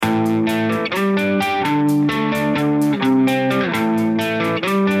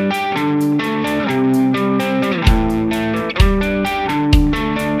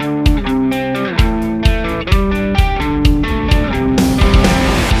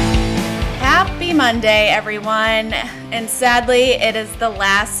Monday, everyone, and sadly, it is the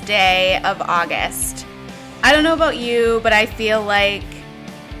last day of August. I don't know about you, but I feel like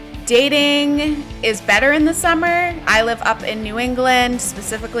dating is better in the summer. I live up in New England,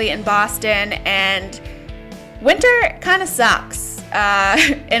 specifically in Boston, and winter kind of sucks.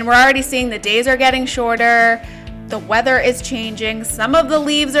 And we're already seeing the days are getting shorter, the weather is changing, some of the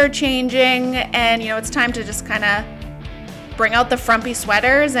leaves are changing, and it's time to just kind of bring out the frumpy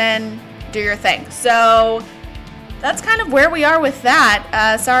sweaters and do your thing. So that's kind of where we are with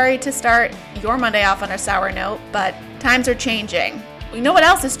that. Sorry to start your Monday off on a sour note, but times are changing. You know what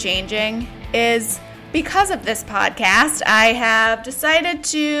else is changing is because of this podcast, I have decided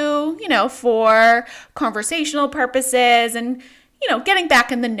to, for conversational purposes and, getting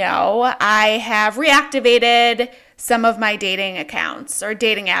back in the know, I have reactivated some of my dating accounts or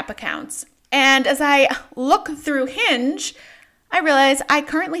dating app accounts. And as I look through Hinge, I realize I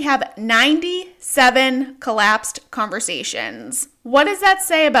currently have 97 collapsed conversations. What does that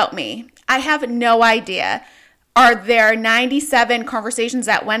say about me? I have no idea. Are there 97 conversations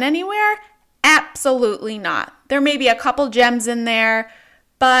that went anywhere? Absolutely not. There may be a couple gems in there,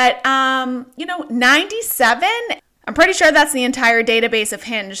 but 97? I'm pretty sure that's the entire database of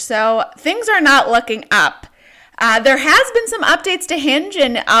Hinge, so things are not looking up. There has been some updates to Hinge,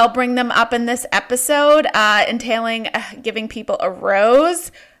 and I'll bring them up in this episode, entailing giving people a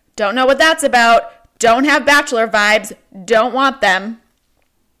rose. Don't know what that's about. Don't have bachelor vibes. Don't want them.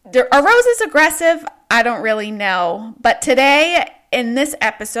 Are roses aggressive? I don't really know. But today, in this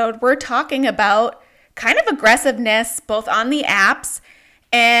episode, we're talking about kind of aggressiveness, both on the apps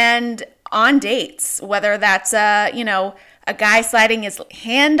and on dates, whether that's a guy sliding his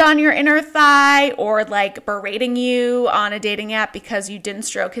hand on your inner thigh or like berating you on a dating app because you didn't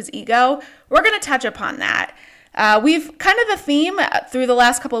stroke his ego. We're going to touch upon that. We've kind of the theme through the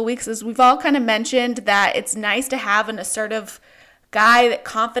last couple of weeks is we've all kind of mentioned that it's nice to have an assertive guy, that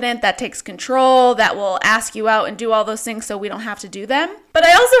confident, that takes control, that will ask you out and do all those things so we don't have to do them. But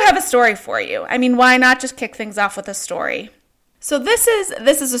I also have a story for you. I mean, why not just kick things off with a story? So this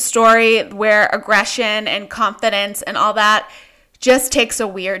is a story where aggression and confidence and all that just takes a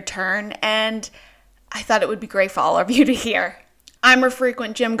weird turn, and I thought it would be great for all of you to hear. I'm a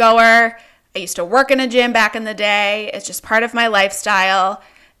frequent gym goer. I used to work in a gym back in the day. It's just part of my lifestyle.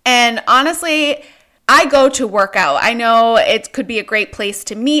 And honestly, I go to work out. I know it could be a great place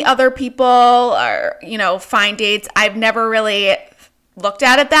to meet other people or, find dates. I've never really looked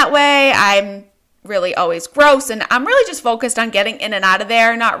at it that way. I'm really always gross, and I'm really just focused on getting in and out of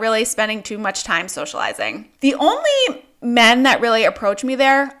there, not really spending too much time socializing. The only men that really approach me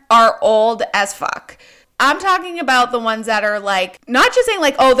there are old as fuck. I'm talking about the ones that are like, not just saying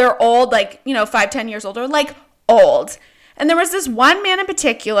like, oh, they're old, like, 5-10 years older, like old. And there was this one man in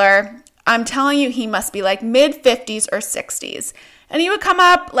particular, I'm telling you, he must be like mid-50s or 60s. And he would come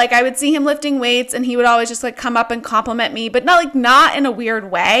up, like I would see him lifting weights, and he would always just like come up and compliment me, but not in a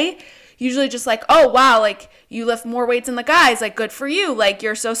weird way. Usually just like, oh, wow, like you lift more weights than the guys, like good for you, like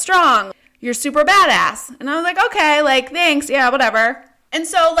you're so strong, you're super badass. And I was like, okay, like thanks, yeah, whatever. And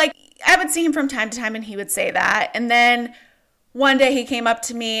so like I would see him from time to time and he would say that. And then one day he came up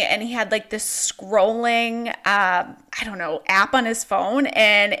to me and he had like this scrolling, app on his phone,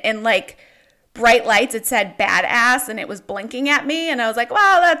 and in like bright lights it said badass and it was blinking at me, and I was like,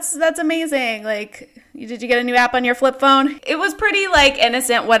 wow, that's amazing. Like, did you get a new app on your flip phone? It was pretty like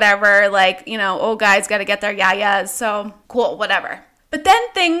innocent, whatever, like, old guys got to get their yayas, so cool, whatever. But then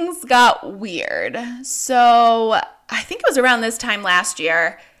things got weird. So I think it was around this time last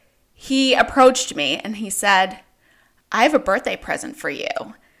year, he approached me and he said, I have a birthday present for you.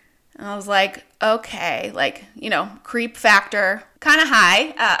 And I was like, okay, like, creep factor kind of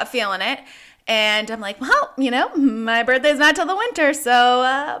high, feeling it. And I'm like, well, my birthday's not till the winter,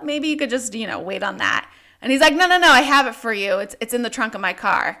 so maybe you could just, wait on that. And he's like, no, I have it for you. It's in the trunk of my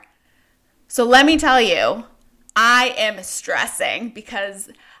car. So let me tell you, I am stressing because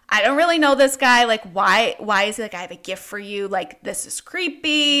I don't really know this guy. Like, why is he like, I have a gift for you? Like, this is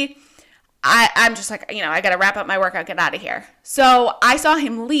creepy. I'm just like, I got to wrap up my workout, get out of here. So I saw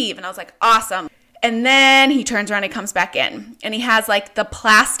him leave and I was like, awesome. And then he turns around and comes back in and he has like the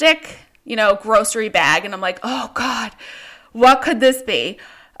plastic, grocery bag. And I'm like, oh God, what could this be?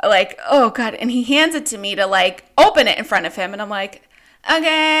 Like, oh God. And he hands it to me to like open it in front of him. And I'm like,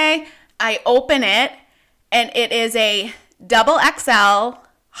 okay. I open it and it is a double XL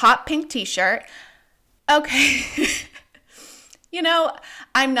hot pink t-shirt. Okay.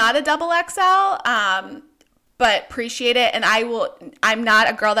 I'm not a double XL, but appreciate it. And I'm not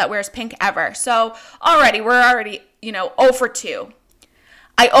a girl that wears pink ever. So we're already, 0 for 2.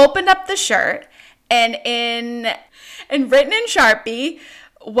 I opened up the shirt And written in Sharpie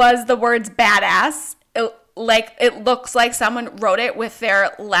was the words badass. It looks like someone wrote it with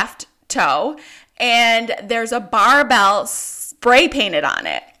their left toe. And there's a barbell spray painted on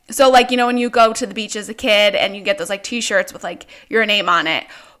it. So like, when you go to the beach as a kid and you get those like t-shirts with like your name on it.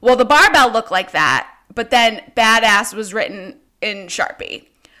 Well, the barbell looked like that, but then badass was written in Sharpie.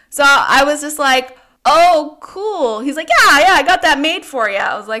 So I was just like, oh, cool. He's like, yeah, I got that made for you.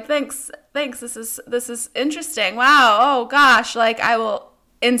 I was like, thanks. This is interesting. Wow. Oh gosh. Like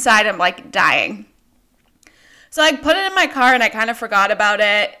inside I'm like dying. So I put it in my car and I kind of forgot about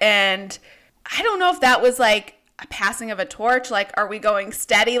it. And I don't know if that was like a passing of a torch. Like, are we going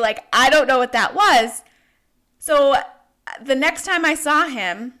steady? Like, I don't know what that was. So the next time I saw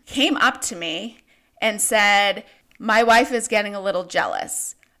him, came up to me and said, my wife is getting a little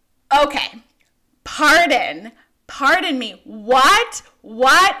jealous. Okay. Pardon me. What?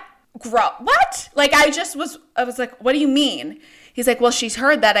 What? Like, I was like, what do you mean? He's like, well, she's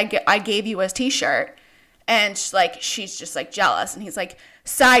heard that I gave you a t-shirt and she's just like jealous. And he's like,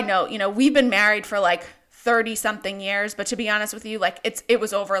 side note, we've been married for like 30 something years, but to be honest with you, like it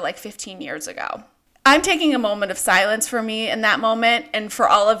was over like 15 years ago. I'm taking a moment of silence for me in that moment. And for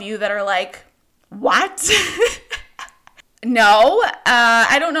all of you that are like, what? No,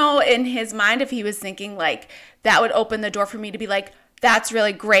 I don't know in his mind if he was thinking like that would open the door for me to be like, that's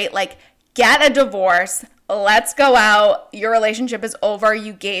really great. Like, get a divorce. Let's go out. Your relationship is over.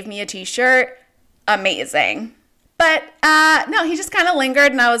 You gave me a t-shirt. Amazing. But no, he just kind of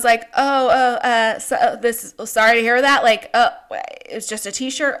lingered, and I was like, sorry to hear that. Like, it was just a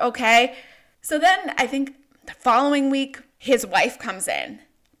t-shirt. Okay. So then I think the following week, his wife comes in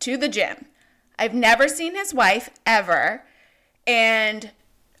to the gym. I've never seen his wife ever. And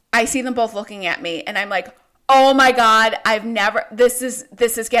I see them both looking at me, and I'm like, oh my God, this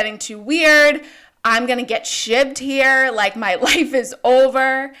is getting too weird. I'm going to get shivved here. Like, my life is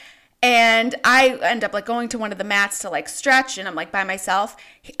over. And I end up like going to one of the mats to like stretch, and I'm like by myself.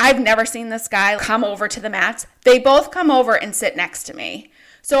 I've never seen this guy come over to the mats. They both come over and sit next to me.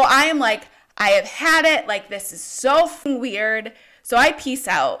 So I am like, I have had it. Like, this is so weird. So I peace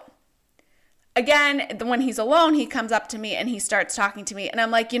out. Again, when he's alone, he comes up to me and he starts talking to me. And I'm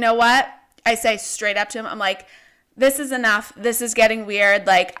like, you know what? I say straight up to him, I'm like, this is enough. This is getting weird.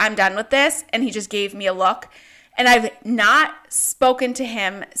 Like, I'm done with this. And he just gave me a look. And I've not spoken to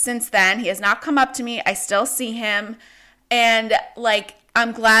him since then. He has not come up to me. I still see him. And like,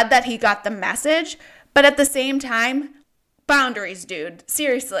 I'm glad that he got the message. But at the same time, boundaries, dude.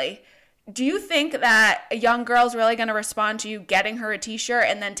 Seriously. Do you think that a young girl's really going to respond to you getting her a t-shirt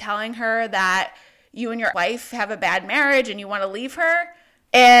and then telling her that you and your wife have a bad marriage and you want to leave her?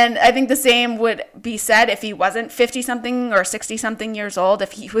 And I think the same would be said if he wasn't 50-something or 60-something years old,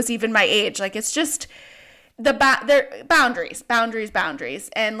 if he was even my age. Like, it's just... boundaries,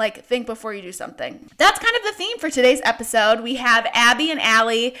 and like think before you do something. That's kind of the theme for today's episode. We have Abby and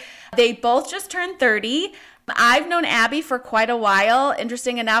Allie. They both just turned 30. I've known Abby for quite a while.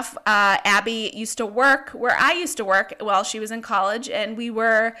 Interesting enough, Abby used to work where I used to work while she was in college, and we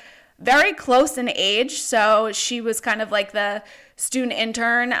were very close in age. So she was kind of like the student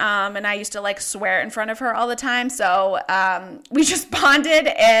intern, and I used to like swear in front of her all the time. So we just bonded,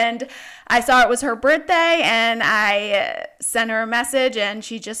 and I saw it was her birthday, and I sent her a message, and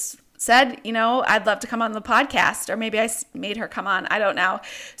she just said, I'd love to come on the podcast, or maybe I made her come on. I don't know.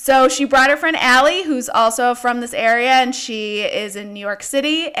 So she brought her friend Allie, who's also from this area, and she is in New York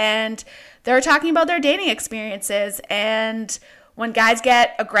City, and they're talking about their dating experiences and when guys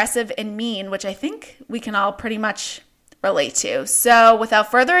get aggressive and mean, which I think we can all pretty much relate to. So without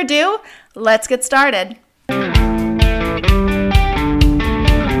further ado, let's get started.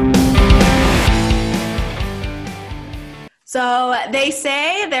 So they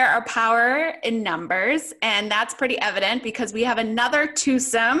say there are power in numbers, and that's pretty evident because we have another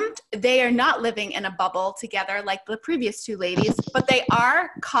twosome. They are not living in a bubble together like the previous two ladies, but they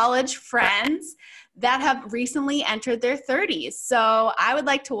are college friends that have recently entered their 30s. So I would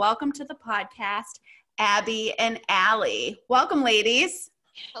like to welcome to the podcast Abby and Allie. Welcome, ladies.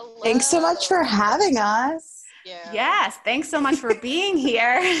 Hello. Thanks so much for having us. Yeah. Yes, thanks so much for being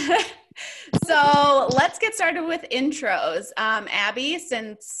here. So let's get started with intros. Abby,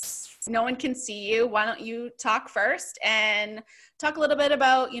 since no one can see you, why don't you talk first and talk a little bit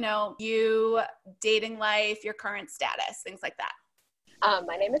about, you, dating life, your current status, things like that.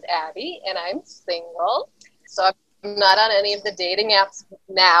 My name is Abby, and I'm single. So I'm not on any of the dating apps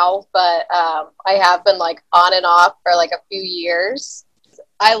now, but I have been on and off for a few years.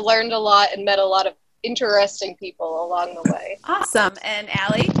 I learned a lot and met a lot of interesting people along the way. Awesome. And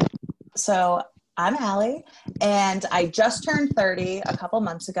Allie? So I'm Allie, and I just turned 30 a couple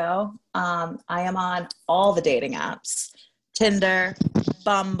months ago. I am on all the dating apps, Tinder,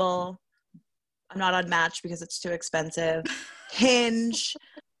 Bumble. I'm not on Match because it's too expensive. Hinge.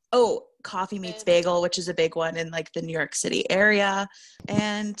 Oh, Coffee Meets Bagel, which is a big one in like the New York City area.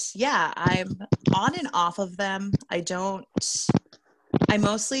 And yeah, I'm on and off of them. I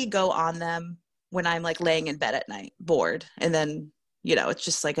mostly go on them when I'm like laying in bed at night, bored. And then, it's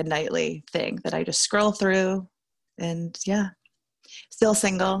just like a nightly thing that I just scroll through. And yeah, still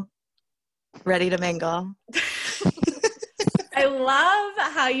single, ready to mingle. I love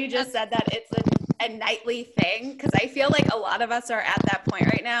how you just said that it's a nightly thing, because I feel like a lot of us are at that point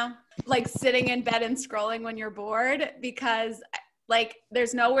right now, like sitting in bed and scrolling when you're bored, because like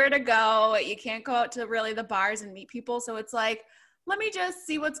there's nowhere to go. You can't go out to really the bars and meet people. So it's like, let me just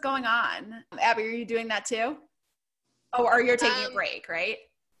see what's going on. Abby, are you doing that too? Oh, or you're taking a break, right?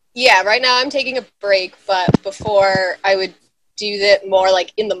 Yeah, right now I'm taking a break, but before I would do that more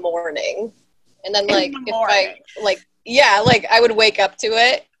like in the morning. And then like if I I would wake up to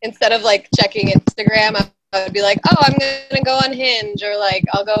it instead of like checking Instagram. I would be like, oh, I'm gonna go on Hinge, or like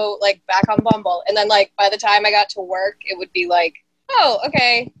I'll go like back on Bumble. And then like by the time I got to work, it would be like, oh,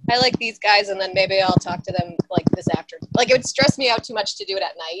 okay, I like these guys, and then maybe I'll talk to them like this afternoon. Like it would stress me out too much to do it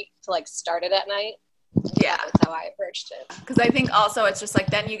at night, to like start it at night. Yeah, that's how I approached it. Because I think also it's just like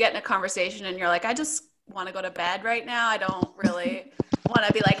then you get in a conversation and you're like, I just want to go to bed right now. I don't really want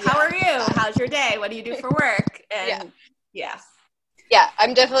to be like, how are you? How's your day? What do you do for work? And yeah,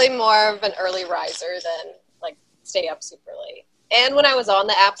 I'm definitely more of an early riser than like stay up super late. And when I was on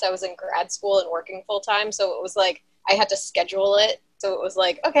the apps, I was in grad school and working full time, so it was like I had to schedule it. So it was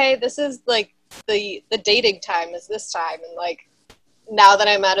like, okay, this is like the dating time is this time, and like now that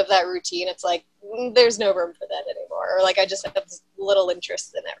I'm out of that routine, it's like there's no room for that anymore, or like I just have little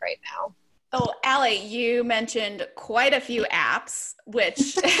interest in it right now. Oh, Allie, you mentioned quite a few apps,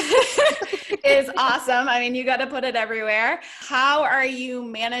 which is awesome. I mean, you got to put it everywhere. How are you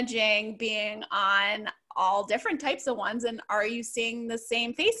managing being on all different types of ones, and are you seeing the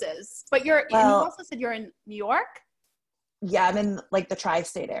same faces? But you also said you're in New York? Yeah, I'm in like the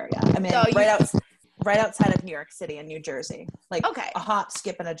tri-state area. I'm in right outside of New York City in New Jersey. Like a hop,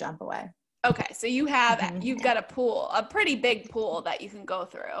 skip, and a jump away. Okay, so you've got a pretty big pool that you can go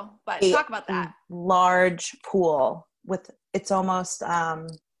through. But talk about that. Large pool it's almost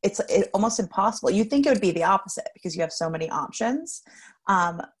almost impossible. You think it would be the opposite because you have so many options.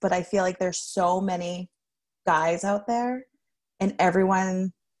 But I feel like there's so many guys out there, and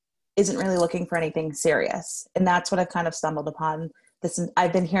everyone isn't really looking for anything serious. And that's what I've kind of stumbled upon.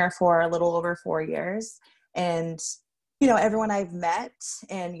 I've been here for a little over 4 years, and everyone I've met,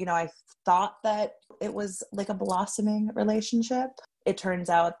 and I thought that it was like a blossoming relationship. It turns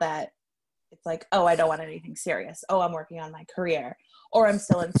out that it's like, oh, I don't want anything serious. Oh, I'm working on my career, or I'm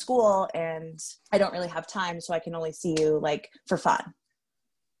still in school and I don't really have time, so I can only see you like for fun.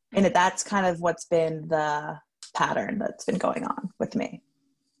 And that's kind of what's been the pattern that's been going on with me.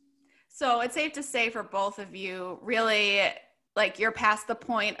 So it's safe to say for both of you, really, like you're past the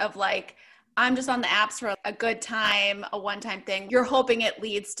point of like, I'm just on the apps for a good time, a one-time thing. You're hoping it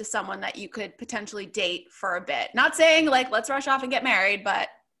leads to someone that you could potentially date for a bit. Not saying like, let's rush off and get married, but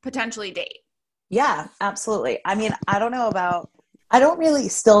potentially date. Yeah, absolutely. I mean, I don't really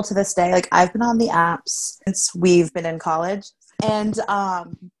still to this day, like I've been on the apps since we've been in college. And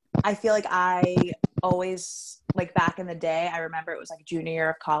I feel like I always, like back in the day, I remember it was like junior year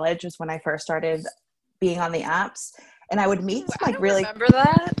of college was when I first started being on the apps. And I would meet some remember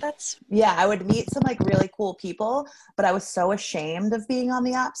that. I would meet some like really cool people, but I was so ashamed of being on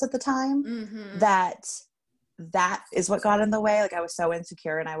the apps at the time that is what got in the way. Like I was so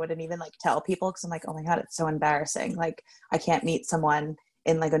insecure, and I wouldn't even like tell people because I'm like, oh my God, it's so embarrassing. Like I can't meet someone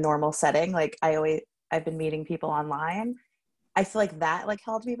in like a normal setting. Like I've been meeting people online. I feel like that like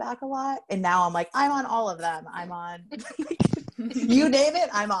held me back a lot. And now I'm like, I'm on all of them. I'm on, you name it,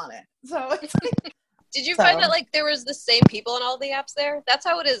 I'm on it. So it's like, did you find that like there was the same people on all the apps there? That's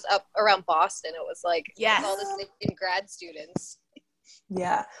how it is up around Boston. It was like all the same grad students.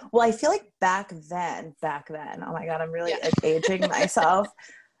 Yeah. Well, I feel like back then, oh my God, I'm really aging myself.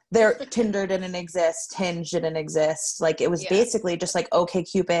 Tinder didn't exist. Hinge didn't exist. Like it was basically just like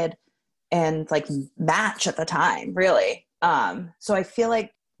OkCupid and like Match at the time, really. So I feel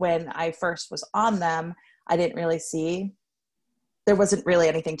like when I first was on them, I didn't really see, there wasn't really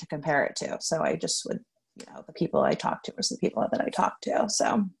anything to compare it to. So I just would, the people I talked to was the people that I talked to.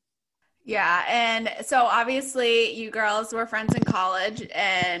 So. Yeah. And so obviously you girls were friends in college,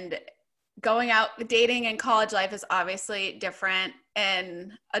 and going out dating in college life is obviously different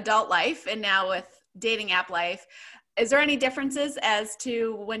in adult life and now with dating app life. Is there any differences as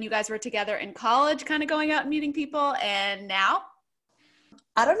to when you guys were together in college, kind of going out and meeting people, and now?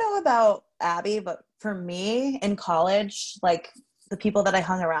 I don't know about Abby, but for me in college, like the people that I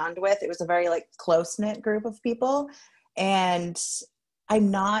hung around with, it was a very like close-knit group of people. And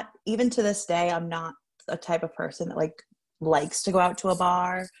I'm not, even to this day, I'm not a type of person that like likes to go out to a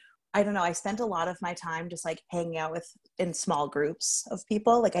bar. I don't know. I spent a lot of my time just like hanging out with in small groups of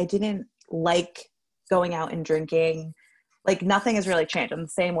people. Like I didn't like going out and drinking. Like nothing has really changed. I'm the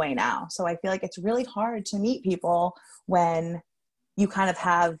same way now. So I feel like it's really hard to meet people when you kind of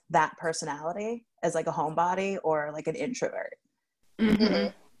have that personality as like a homebody or like an introvert. Mm-hmm.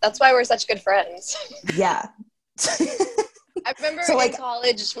 That's why we're such good friends. Yeah. I remember in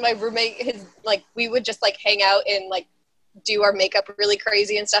college, my roommate, we would just like hang out and like do our makeup really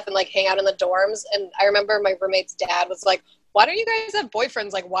crazy and stuff and like hang out in the dorms. And I remember my roommate's dad was like, why don't you guys have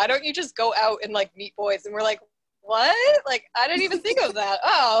boyfriends? Like, why don't you just go out and like meet boys? And we're like, what? Like, I didn't even think of that.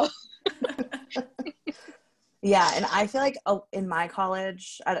 Oh. Yeah. And I feel like in my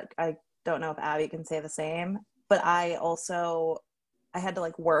college, I don't know if Abby can say the same, but I had to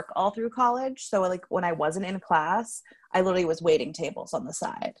like work all through college. So like when I wasn't in class, I literally was waiting tables on the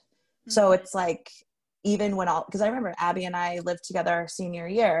side. Mm-hmm. So it's like, even when because I remember Abby and I lived together our senior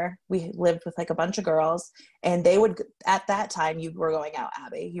year, we lived with like a bunch of girls, and they would, at that time, you were going out,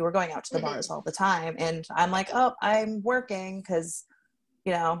 Abby, you were going out to the bars all the time. And I'm like, oh, I'm working because,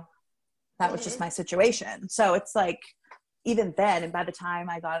 you know, that was just my situation. So it's like, even then, and by the time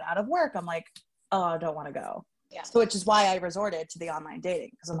I got out of work, I'm like, oh, I don't want to go. Yeah. So which is why I resorted to the online dating,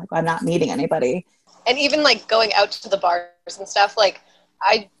 because I'm like, I'm not meeting anybody. And even like going out to the bars and stuff, like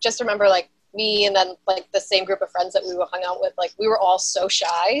I just remember like me and then like the same group of friends that we hung out with, like we were all so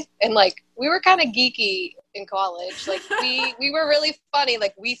shy and like we were kind of geeky in college. Like we were really funny.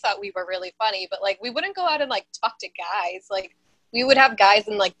 Like we thought we were really funny, but like we wouldn't go out and like talk to guys. Like we would have guys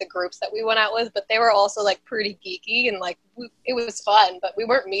in like the groups that we went out with, but they were also like pretty geeky and like it was fun, but we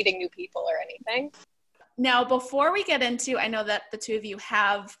weren't meeting new people or anything. Now, before we get into, I know that the two of you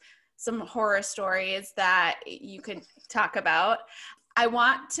have some horror stories that you could talk about. I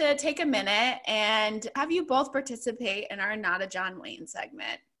want to take a minute and have you both participate in our Not a John Wayne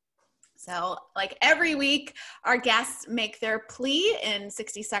segment. So like every week, our guests make their plea in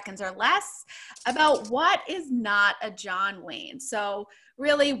 60 seconds or less about what is not a John Wayne. So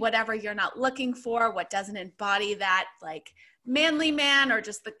really whatever you're not looking for, what doesn't embody that like manly man or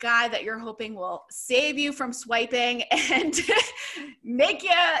just the guy that you're hoping will save you from swiping and make you,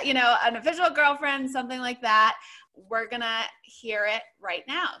 an official girlfriend, something like that. We're going to hear it right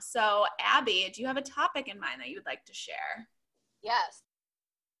now. So Abby, do you have a topic in mind that you would like to share? Yes.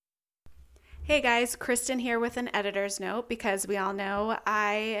 Hey guys, Kristen here with an editor's note because we all know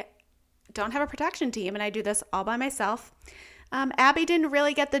I don't have a production team and I do this all by myself. Abby didn't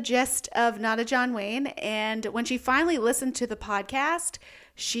really get the gist of Not a John Wayne, and when she finally listened to the podcast,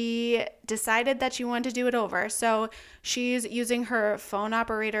 she decided that she wanted to do it over. So she's using her phone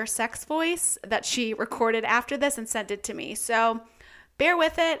operator sex voice that she recorded after this and sent it to me. So bear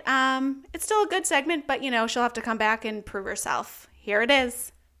with it. It's still a good segment, but she'll have to come back and prove herself. Here it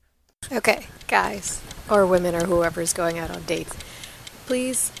is. Okay, guys, or women, or whoever's going out on dates,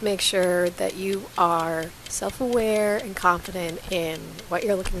 please make sure that you are self-aware and confident in what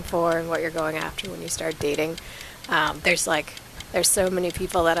you're looking for and what you're going after when you start dating. There's so many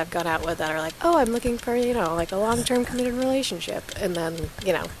people that I've gone out with that are like, oh, I'm looking for, like a long-term committed relationship. And then,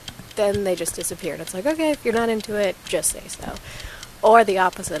 then they just disappear. And it's like, okay, if you're not into it, just say so. Or the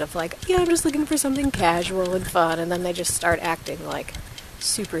opposite of like, yeah, I'm just looking for something casual and fun. And then they just start acting like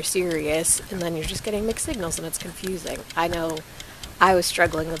super serious. And then you're just getting mixed signals and it's confusing. I know I was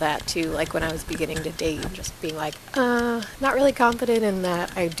struggling with that too, like when I was beginning to date, just being like, not really confident in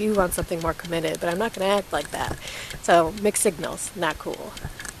that I do want something more committed, but I'm not going to act like that. So mixed signals, not cool.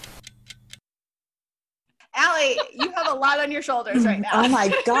 Allie, you have a lot on your shoulders right now. Oh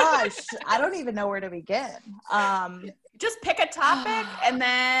my gosh. I don't even know where to begin. Just pick a topic and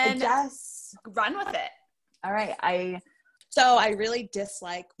then run with it. All right. So I really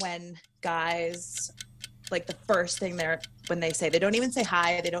dislike when guys, like the first thing when they say, they don't even say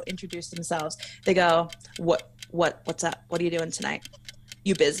hi, they don't introduce themselves. They go, what's up? What are you doing tonight?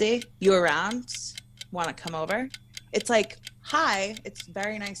 You busy? You around? Want to come over? It's like, hi, it's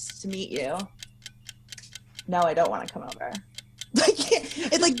very nice to meet you. No, I don't want to come over.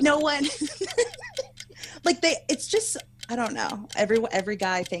 It's like no one, it's just, I don't know. Every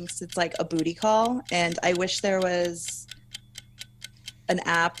guy thinks it's like a booty call. And I wish there was an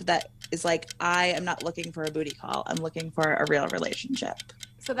app that is like, I am not looking for a booty call. I'm looking for a real relationship.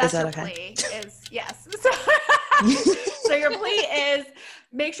 So that's that your okay? plea is yes. So your plea is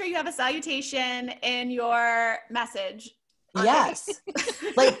make sure you have a salutation in your message. Yes.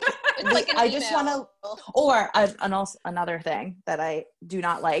 Like, like I just want to, or another thing that I do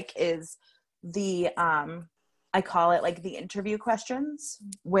not like is the, I call it like the interview questions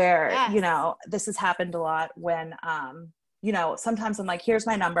where, Yes. you know, this has happened a lot when, you know, sometimes I'm like, here's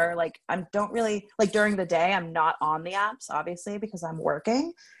my number. Like, I don't really, like during the day, I'm not on the apps, obviously, because I'm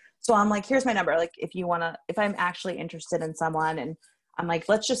working. So I'm like, here's my number. Like, if you want to, if I'm actually interested in someone, and I'm like,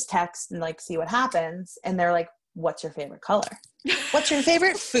 let's just text and like see what happens. And they're like, what's your favorite color? What's your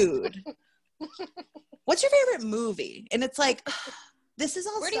favorite food? What's your favorite movie? And it's like, this is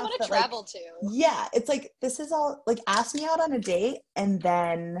all where do you stuff want to that, travel like, to? Yeah, it's like, this is all like, ask me out on a date and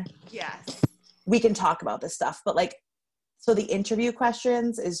then Yes. we can talk about this stuff. But like, so the interview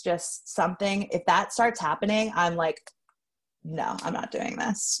questions is just something, if that starts happening, I'm like, no, I'm not doing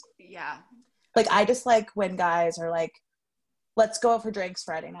this. Yeah. Like, I just like when guys are like, let's go out for drinks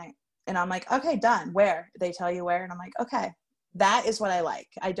Friday night. And I'm like, okay, done. Where? They tell you where. And I'm like, okay, that is what I like.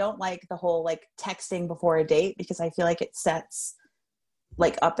 I don't like the whole like texting before a date, because I feel like it sets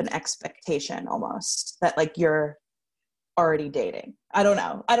like up an expectation almost that like you're already dating. I don't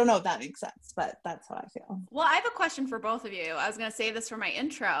know if that makes sense, but that's how I feel. Well, I have a question for both of you. I was going to save this for my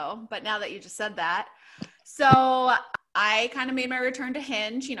intro, but now that you just said that. So I kind of made my return to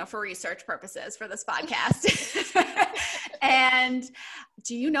Hinge, you know, for research purposes for this podcast. And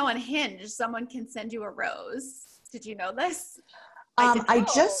do you know on Hinge, someone can send you a rose? Did you know this?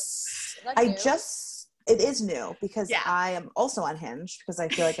 It is new because Yeah. I am also on Hinge because I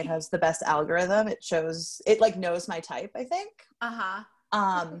feel like it has the best algorithm. It like knows my type, I think. Uh-huh.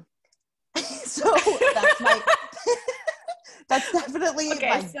 So that's that's definitely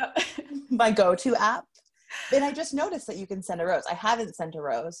my go-to app. And I just noticed that you can send a rose. I haven't sent a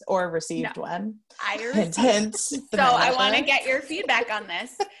rose or received one. Hint. So I want to get your feedback on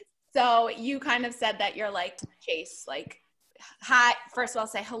this. So you kind of said that you're like, Chase, like, hi, first of all,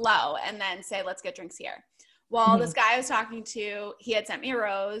 say hello, and then say, let's get drinks here. Well, this guy I was talking to, he had sent me a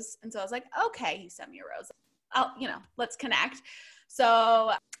rose. And so I was like, okay, he sent me a rose. Let's connect.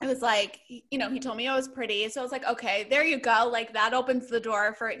 So it was like, you know, he told me I was pretty. So I was like, okay, there you go. Like that opens the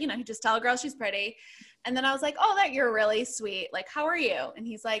door for, you know, you just tell a girl she's pretty. And then I was like, oh, that you're really sweet. Like, how are you? And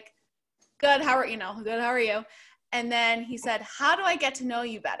he's like, good. How are you? And then he said, how do I get to know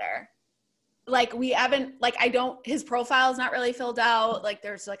you better? Like his profile is not really filled out. Like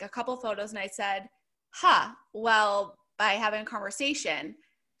there's like a couple photos. And I said, well, by having a conversation.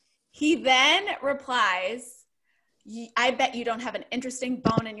 He then replies, I bet you don't have an interesting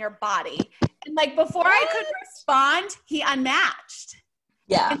bone in your body. And like before I could respond, he unmatched.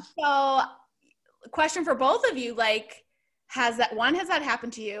 Yeah. And so question for both of you, like, has that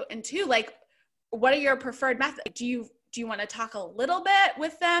happened to you? And two, like, what are your preferred methods? Do you want to talk a little bit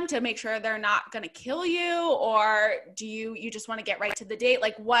with them to make sure they're not going to kill you? Or do you just want to get right to the date?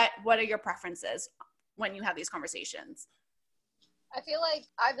 Like what are your preferences when you have these conversations? I feel like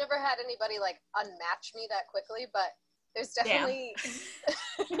I've never had anybody like unmatch me that quickly, but there's definitely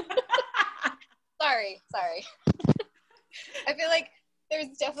sorry. I feel like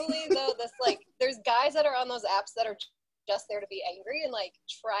there's definitely though this like there's guys that are on those apps that are just there to be angry and like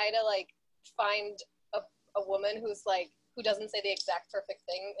try to like find a woman who's like who doesn't say the exact perfect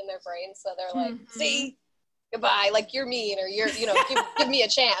thing in their brain, so they're like, see, goodbye, like you're mean, or you're, you know, give me a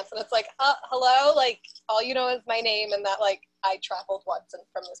chance. And it's like, hello, like all you know is my name and that like I traveled once and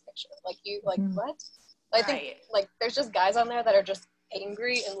from this picture, like you like what? I think like there's just guys on there that are just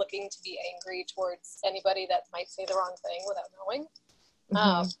angry and looking to be angry towards anybody that might say the wrong thing without knowing.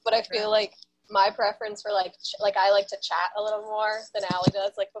 But I feel like my preference for like I like to chat a little more than Allie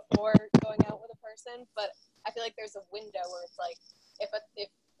does, like before going out with a person. But I feel like there's a window where it's like if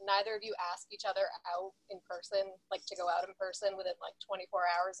neither of you ask each other out in person, like to go out in person within like 24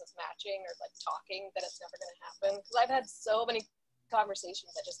 hours of matching or like talking, then it's never going to happen. Because I've had so many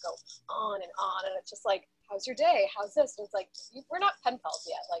conversations that just go on, and it's just like, how's your day? How's this? And it's like, we're not pen pals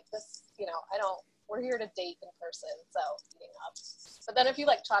yet. Like this, you know, we're here to date in person, so meeting up. But then if you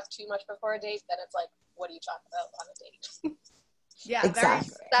like talk too much before a date, then it's like, what do you talk about on a date? Yeah,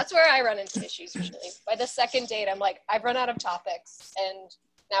 exactly. That's where I run into issues usually. By the second date, I'm like, I've run out of topics, and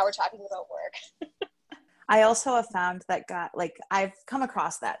now we're talking about work. I also have found that I've come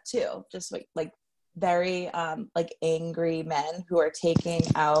across that too, just like very like angry men who are taking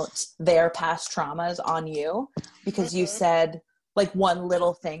out their past traumas on you because you said like one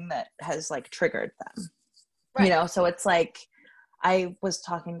little thing that has like triggered them. Right. You know, so it's like I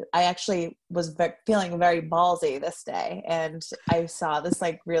actually was feeling very ballsy this day, and I saw this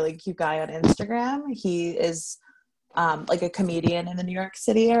like really cute guy on Instagram. He is like a comedian in the New York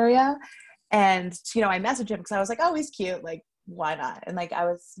City area. And, I messaged him because I was like, oh, he's cute. Like, why not? And like, I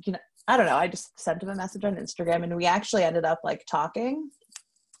was, I don't know. I just sent him a message on Instagram, and we actually ended up like talking.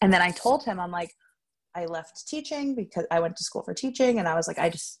 And then I told him, I'm like, I left teaching because I went to school for teaching. And I was like, I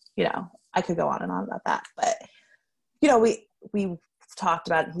just, I could go on and on about that. But, we talked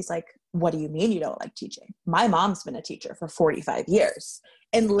about it. He's like, what do you mean you don't like teaching? My mom's been a teacher for 45 years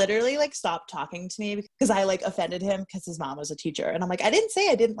and literally like stopped talking to me because I like offended him because his mom was a teacher. And I'm like, I didn't say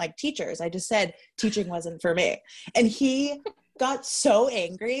I didn't like teachers. I just said teaching wasn't for me. And he got so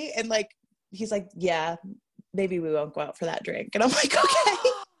angry and like, he's like, yeah, maybe we won't go out for that drink. And I'm like, okay.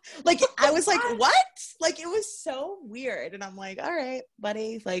 Like, I was like, what? Like, it was so weird. And I'm like, all right,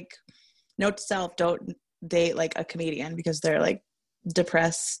 buddy, like, note to self, don't date like a comedian because they're like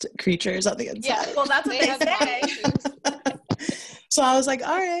depressed creatures on the inside. Yeah, well, that's what they say. So I was like,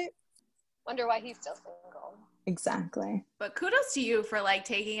 all right. Wonder why he's still single. Exactly. But kudos to you for like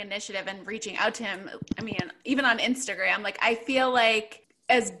taking initiative and reaching out to him. I mean, even on Instagram, like I feel like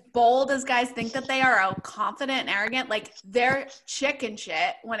as bold as guys think that they are, confident and arrogant, like they're chicken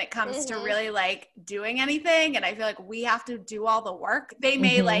shit when it comes to really like doing anything. And I feel like we have to do all the work. They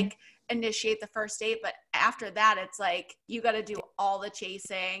may like initiate the first date, but after that, it's like you got to do all the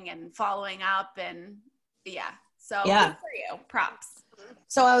chasing and following up, and so good for you. Props.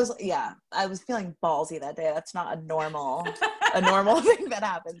 So I was feeling ballsy that day. That's not a normal thing that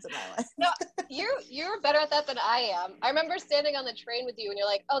happens in my life. No, you're better at that than I am. I remember standing on the train with you and you're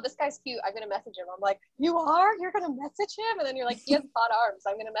like, oh, this guy's cute, I'm gonna message him. I'm like, you are? You're gonna message him? And then you're like, he has hot arms,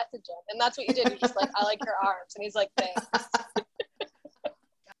 I'm gonna message him. And that's what you did. You're just like, I like your arms. And he's like, thanks.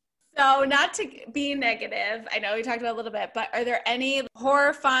 So not to be negative, I know we talked about a little bit, but are there any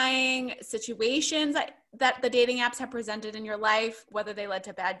horrifying situations that the dating apps have presented in your life, whether they led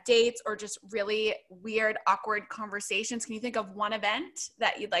to bad dates or just really weird, awkward conversations? Can you think of one event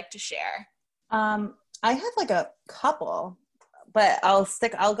that you'd like to share? I have like a couple, but I'll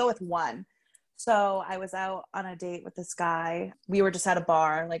go with one. So I was out on a date with this guy. We were just at a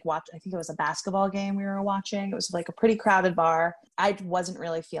bar, like I think it was a basketball game we were watching. It was like a pretty crowded bar. I wasn't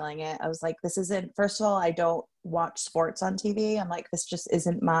really feeling it. I was like, first of all, I don't watch sports on TV. I'm like, this just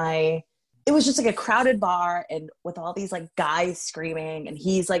isn't it was just like a crowded bar and with all these like guys screaming, and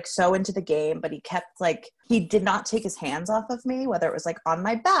he's like so into the game, but he did not take his hands off of me, whether it was like on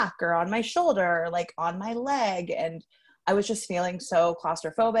my back or on my shoulder or like on my leg. And I was just feeling so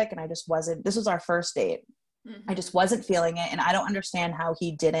claustrophobic, and this was our first date. I just wasn't feeling it. And I don't understand how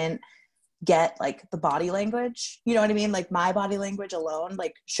he didn't get like the body language, you know what I mean? Like my body language alone,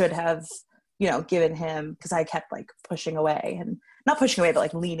 like should have, given him, because I kept like pushing away, and not pushing away, but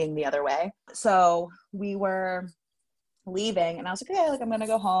like leaning the other way. So we were leaving and I was like, okay, like I'm going to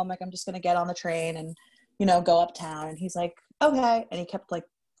go home. Like I'm just going to get on the train and, go uptown. And he's like, okay. And he kept like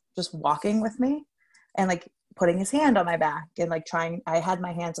just walking with me and like putting his hand on my back and like I had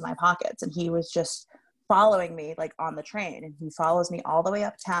my hands in my pockets, and he was just following me like on the train, and he follows me all the way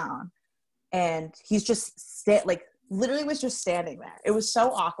uptown, and he's just literally was just standing there. It was so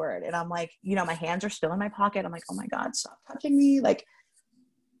awkward. And I'm like, my hands are still in my pocket. I'm like, oh my God, stop touching me. Like,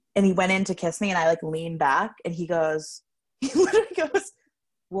 and he went in to kiss me, and I like leaned back, and he literally goes,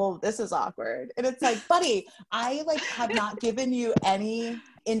 well, this is awkward. And it's like, buddy, I like have not given you any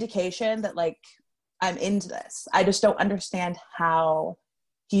indication that like I'm into this. I just don't understand how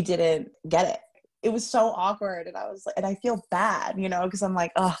he didn't get it. It was so awkward. And I was like, and I feel bad, because I'm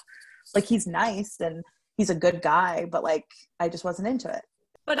like, oh, like he's nice and he's a good guy, but like, I just wasn't into it.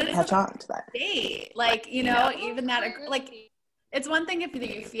 But it is catch on to that. Date. Like, even that, like, it's one thing if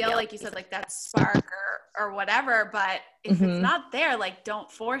you feel like you said, like that spark or whatever, but if it's not there, like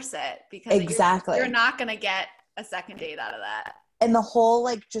don't force it, because exactly you're not going to get a second date out of that. And the whole,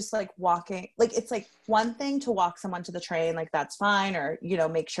 like, just like walking, like, it's like one thing to walk someone to the train, like that's fine. Or,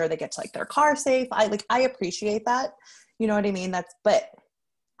 make sure they get to like their car safe. I appreciate that. You know what I mean? But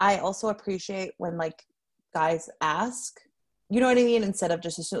I also appreciate when like guys ask, you know what I mean? Instead of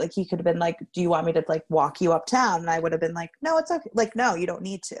just like, he could have been like, do you want me to like walk you uptown? And I would have been like, no, it's okay. Like, no, you don't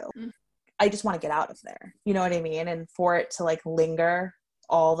need to. I just want to get out of there. You know what I mean? And for it to like linger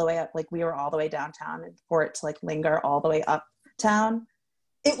all the way up, like we were all the way downtown, and for it to like linger all the way uptown,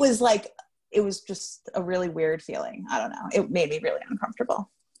 it was just a really weird feeling. I don't know. It made me really uncomfortable.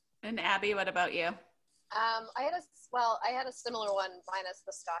 And Abby, what about you? I had a similar one minus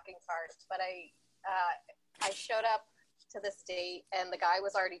the stalking part, but I showed up to this date and the guy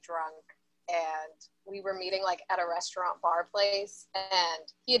was already drunk, and we were meeting like at a restaurant bar place, and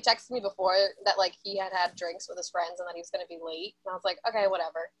he had texted me before that like he had had drinks with his friends and that he was going to be late, and I was like, okay,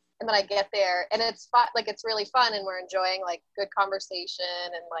 whatever. And then I get there and it's fun, like it's really fun, and we're enjoying like good conversation,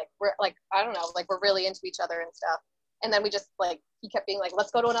 and like we're like, I don't know, like we're really into each other and stuff. And then we just like, he kept being like, let's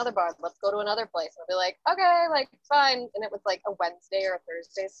go to another bar, let's go to another place. And I'll be like, okay, like fine. And it was like a Wednesday or a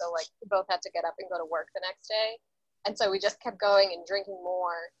Thursday, so like we both had to get up and go to work the next day. And so we just kept going and drinking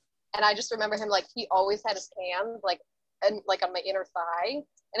more. And I just remember him, like, he always had his hand, like, and like on my inner thigh.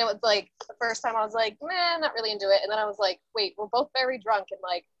 And it was like, the first time I was like, man, not really into it. And then I was like, wait, we're both very drunk and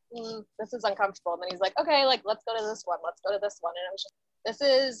like, this is uncomfortable. And then he's like, okay, like, let's go to this one. Let's go to this one. And I was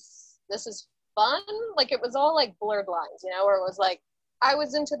just, this is fun. Like, it was all like blurred lines, you know, where it was like, I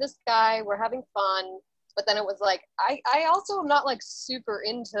was into this guy, we're having fun. But then it was like, I also am not like super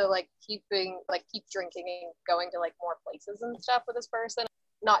into like keep drinking and going to like more places and stuff with this person.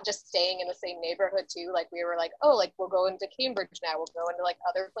 Not just staying in the same neighborhood too. Like we were like, oh, like we'll go into Cambridge now. We'll go into like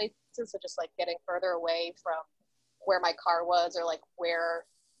other places. So just like getting further away from where my car was, or like where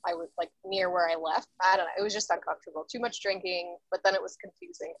I was, like near where I left. I don't know. It was just uncomfortable. Too much drinking. But then it was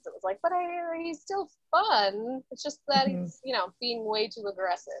confusing because it was like, but he's still fun. It's just that he's, you know, being way too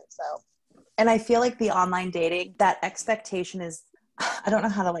aggressive. So. And I feel like the online dating, that expectation is, I don't know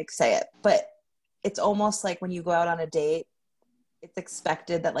how to like say it, but it's almost like when you go out on a date, it's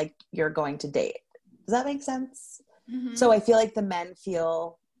expected that like you're going to date. Does that make sense? Mm-hmm. So I feel like the men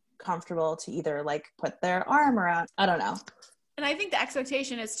feel comfortable to either like put their arm around, I don't know. And I think the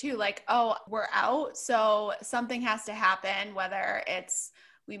expectation is too like, oh, we're out, so something has to happen, whether it's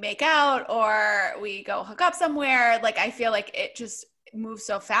we make out or we go hook up somewhere. Like I feel like it just moves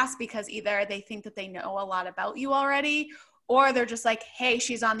so fast because either they think that they know a lot about you already, or they're just like, hey,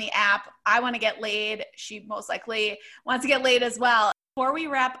 she's on the app, I want to get laid. She most likely wants to get laid as well. Before we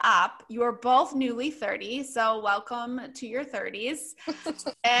wrap up, you're both newly 30, so welcome to your 30s.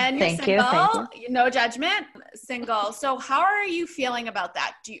 And you're single, no judgment, single. So how are you feeling about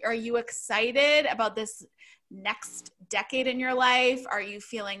that? Are you excited about this next decade in your life? Are you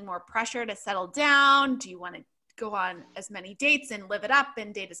feeling more pressure to settle down? Do you want to go on as many dates and live it up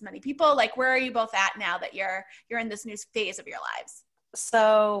and date as many people? Like, where are you both at now that you're in this new phase of your lives?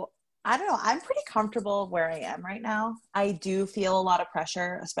 So I don't know. I'm pretty comfortable where I am right now. I do feel a lot of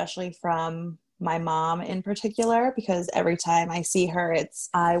pressure, especially from my mom in particular, because every time I see her, it's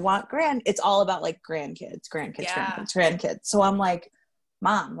all about like grandkids. So I'm like,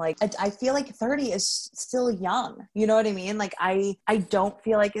 Mom, like I feel like 30 is still young. You know what I mean? Like I don't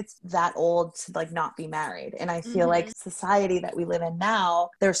feel like it's that old to like not be married. And I feel like society that we live in now,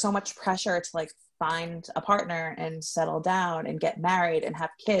 there's so much pressure to like find a partner and settle down and get married and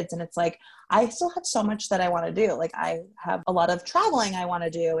have kids. And it's like, I still have so much that I want to do. Like I have a lot of traveling I want to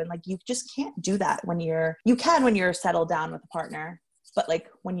do. And like, you just can't do that when you're settled down with a partner. But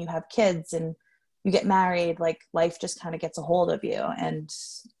like when you have kids and you get married, like life just kind of gets a hold of you, and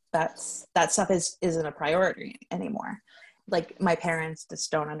that stuff isn't a priority anymore. Like my parents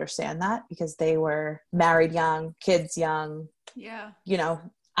just don't understand that because they were married young, kids young. Yeah. You know,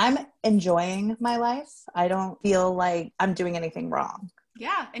 I'm enjoying my life. I don't feel like I'm doing anything wrong.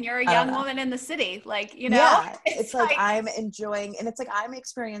 Yeah. And you're a young woman in the city, like, you know, yeah, it's like I'm enjoying, and it's like I'm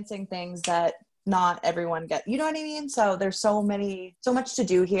experiencing things that not everyone gets, you know what I mean? So there's so much to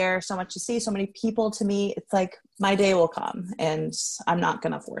do here, so much to see, so many people to meet. It's like my day will come and I'm not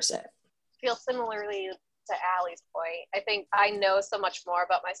going to force it. I feel similarly to Allie's point. I think I know so much more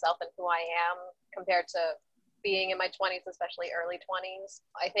about myself and who I am compared to being in my 20s, especially early 20s.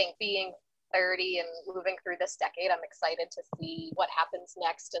 I think being 30 and moving through this decade, I'm excited to see what happens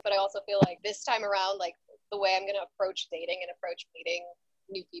next. But I also feel like this time around, like the way I'm going to approach dating and approach meeting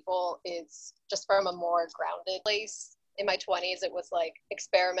new people is just from a more grounded place. In my 20s, it was like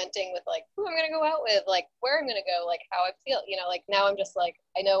experimenting with like who I'm going to go out with, like where I'm going to go, like how I feel, you know, like now I'm just like,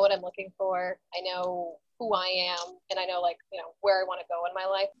 I know what I'm looking for. I know who I am, and I know like, you know, where I want to go in my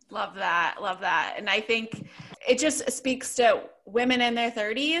life. Love that. And I think it just speaks to women in their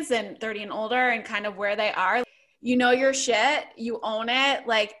 30s and 30 and older and kind of where they are. You know your shit, you own it.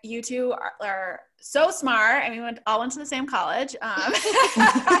 Like you two are so smart. I mean, we all went to the same college,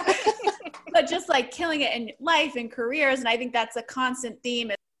 but just like killing it in life and careers. And I think that's a constant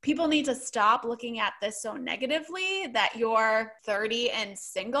theme. People need to stop looking at this so negatively that you're 30 and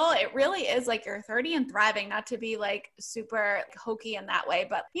single. It really is like you're 30 and thriving, not to be like super hokey in that way,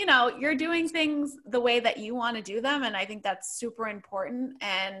 but you know, you're doing things the way that you want to do them. And I think that's super important.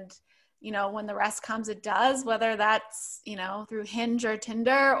 And you know, when the rest comes, it does, whether that's, you know, through Hinge or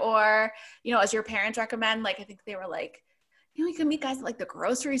Tinder or, you know, as your parents recommend, like, I think they were like, you know, you can meet guys at like the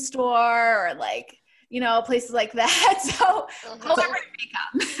grocery store or like, you know, places like that. So however it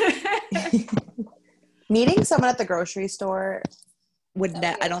may come. Meeting someone at the grocery store would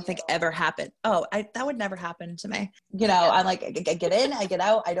I don't think ever happen. That would never happen to me. You know, I'm like, I get in, I get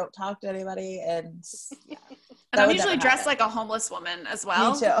out, I don't talk to anybody, and and I'm usually dressed like a homeless woman as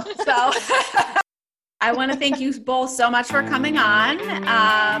well. Me too. So I want to thank you both so much for coming on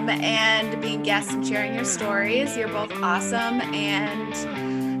and being guests and sharing your stories. You're both awesome.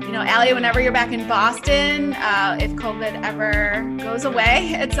 And, you know, Allie, whenever you're back in Boston, if COVID ever goes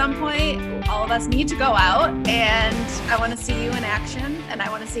away at some point, all of us need to go out. And I want to see you in action. And I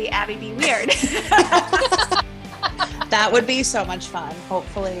want to see Abby be weird. That would be so much fun.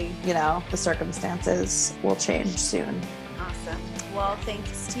 Hopefully, you know, the circumstances will change soon. Awesome. Well,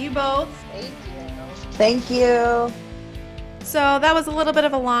 thanks to you both. Thank you. Thank you. So that was a little bit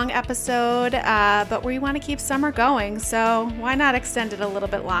of a long episode, but we want to keep summer going, so why not extend it a little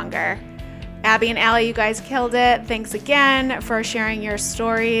bit longer? Abby and Allie, you guys killed it. Thanks again for sharing your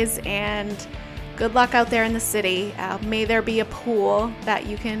stories, and good luck out there in the city. May there be a pool that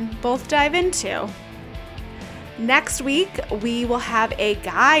you can both dive into. Next week, we will have a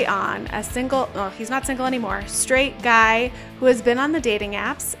guy on, he's not single anymore, straight guy who has been on the dating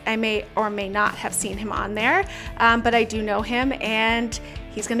apps. I may or may not have seen him on there, but I do know him, and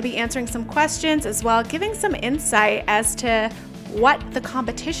he's going to be answering some questions as well, giving some insight as to what the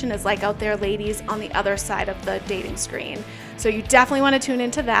competition is like out there, ladies, on the other side of the dating screen. So you definitely want to tune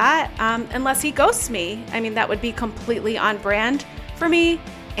into that, unless he ghosts me. I mean, that would be completely on brand for me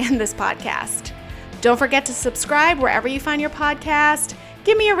and this podcast. Don't forget to subscribe wherever you find your podcast.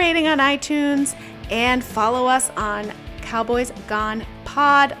 Give me a rating on iTunes and follow us on Cowboys Gone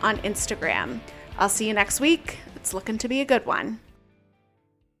Pod on Instagram. I'll see you next week. It's looking to be a good one.